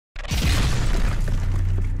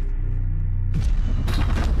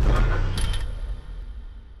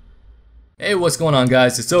Hey, what's going on,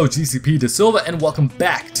 guys? It's OGCP De Silva and welcome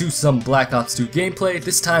back to some Black Ops 2 gameplay.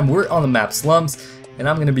 This time we're on the map Slums and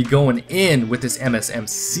I'm going to be going in with this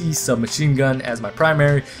MSMC submachine gun as my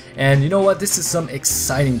primary. And you know what? This is some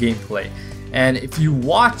exciting gameplay. And if you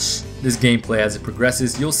watch this gameplay as it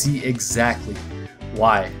progresses, you'll see exactly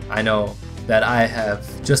why I know that I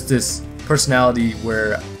have just this personality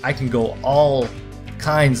where I can go all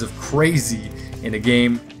kinds of crazy in a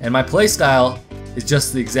game, and my playstyle is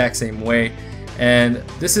just the exact same way. And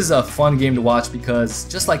this is a fun game to watch because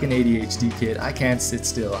just like an ADHD kid, I can't sit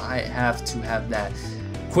still. I have to have that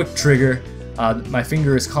quick trigger. My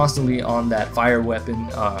finger is constantly on that fire weapon,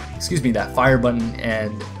 that fire button,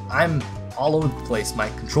 and I'm all over the place. My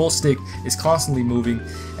control stick is constantly moving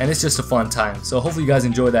and it's just a fun time. So hopefully you guys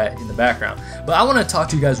enjoy that in the background. But I want to talk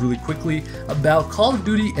to you guys really quickly about Call of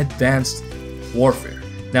Duty Advanced Warfare.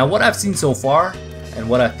 Now, what I've seen so far and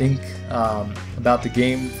what I think about the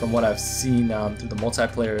game from what I've seen through the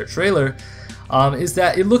multiplayer trailer is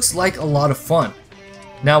that it looks like a lot of fun.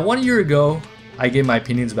 Now, 1 year ago I gave my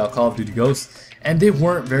opinions about Call of Duty Ghosts and they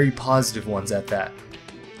weren't very positive ones at that.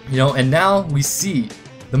 You know, and now we see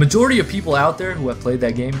the majority of people out there who have played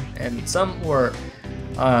that game, and some who are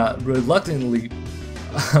reluctantly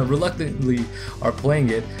are playing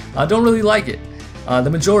it, don't really like it. The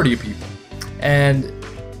majority of people. And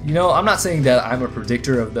you know, I'm not saying that I'm a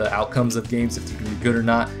predictor of the outcomes of games, if they're going to be good or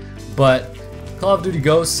not, but Call of Duty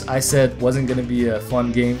Ghosts, I said, wasn't going to be a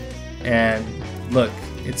fun game, and look,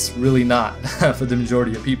 it's really not for the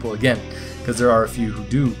majority of people, again, because there are a few who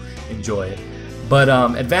do enjoy it. But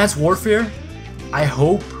Advanced Warfare, I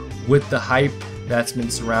hope with the hype that's been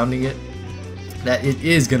surrounding it, that it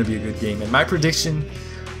is going to be a good game. And my prediction,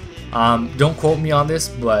 don't quote me on this,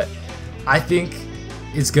 but I think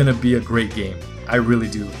it's going to be a great game. I really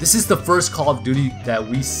do. This is the first Call of Duty that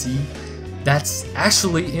we see that's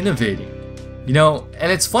actually innovating. You know,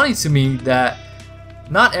 and it's funny to me that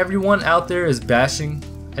not everyone out there is bashing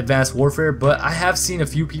Advanced Warfare, but I have seen a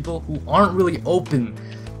few people who aren't really open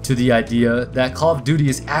to the idea that Call of Duty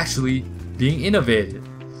is actually being innovated.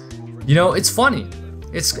 You know, it's funny.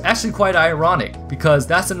 It's actually quite ironic because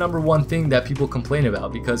that's the #1 thing that people complain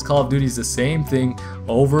about, because Call of Duty is the same thing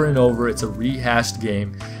over and over. It's a rehashed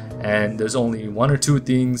game. And there's only 1 or 2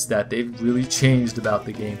 things that they've really changed about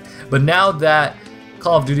the game. But now that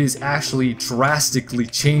Call of Duty is actually drastically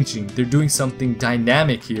changing, they're doing something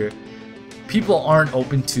dynamic here, people aren't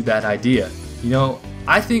open to that idea. You know,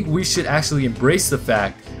 I think we should actually embrace the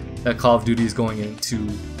fact that Call of Duty is going into,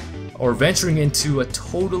 or venturing into, a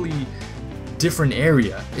totally different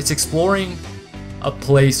area. It's exploring a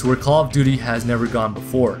place where Call of Duty has never gone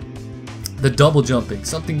before. The double jumping,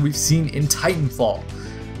 something we've seen in Titanfall.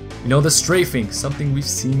 You know, the strafing, something we've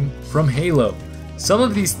seen from Halo. Some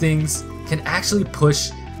of these things can actually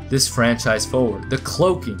push this franchise forward. The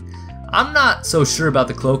cloaking, I'm not so sure about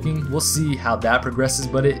the cloaking. We'll see how that progresses,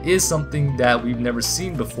 but it is something that we've never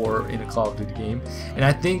seen before in a Call of Duty game, and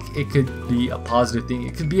I think it could be a positive thing.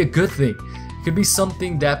 It could be a good thing. It could be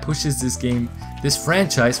something that pushes this game, this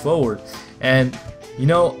franchise forward. And you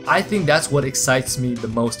know, I think that's what excites me the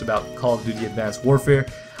most about Call of Duty Advanced Warfare.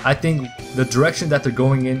 I think the direction that they're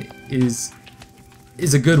going in is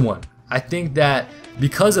a good one. I think that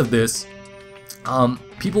because of this,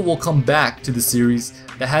 people will come back to the series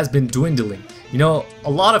that has been dwindling. You know, a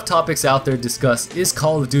lot of topics out there discuss, is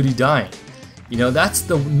Call of Duty dying? You know, that's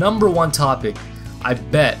the #1 topic. I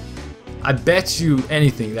bet you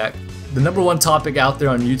anything that the #1 topic out there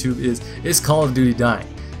on YouTube is Call of Duty dying?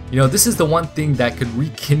 You know, this is the one thing that could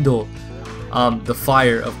rekindle the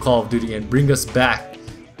fire of Call of Duty and bring us back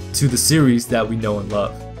to the series that we know and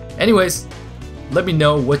love. Anyways, let me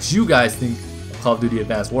know what you guys think of Call of Duty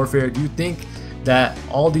Advanced Warfare. Do you think that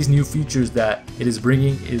all these new features that it is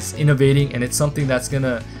bringing is innovating and it's something that's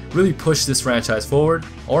gonna really push this franchise forward,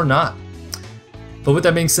 or not? But with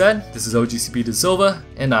that being said, this is OGCP De Silva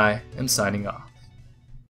and I am signing off.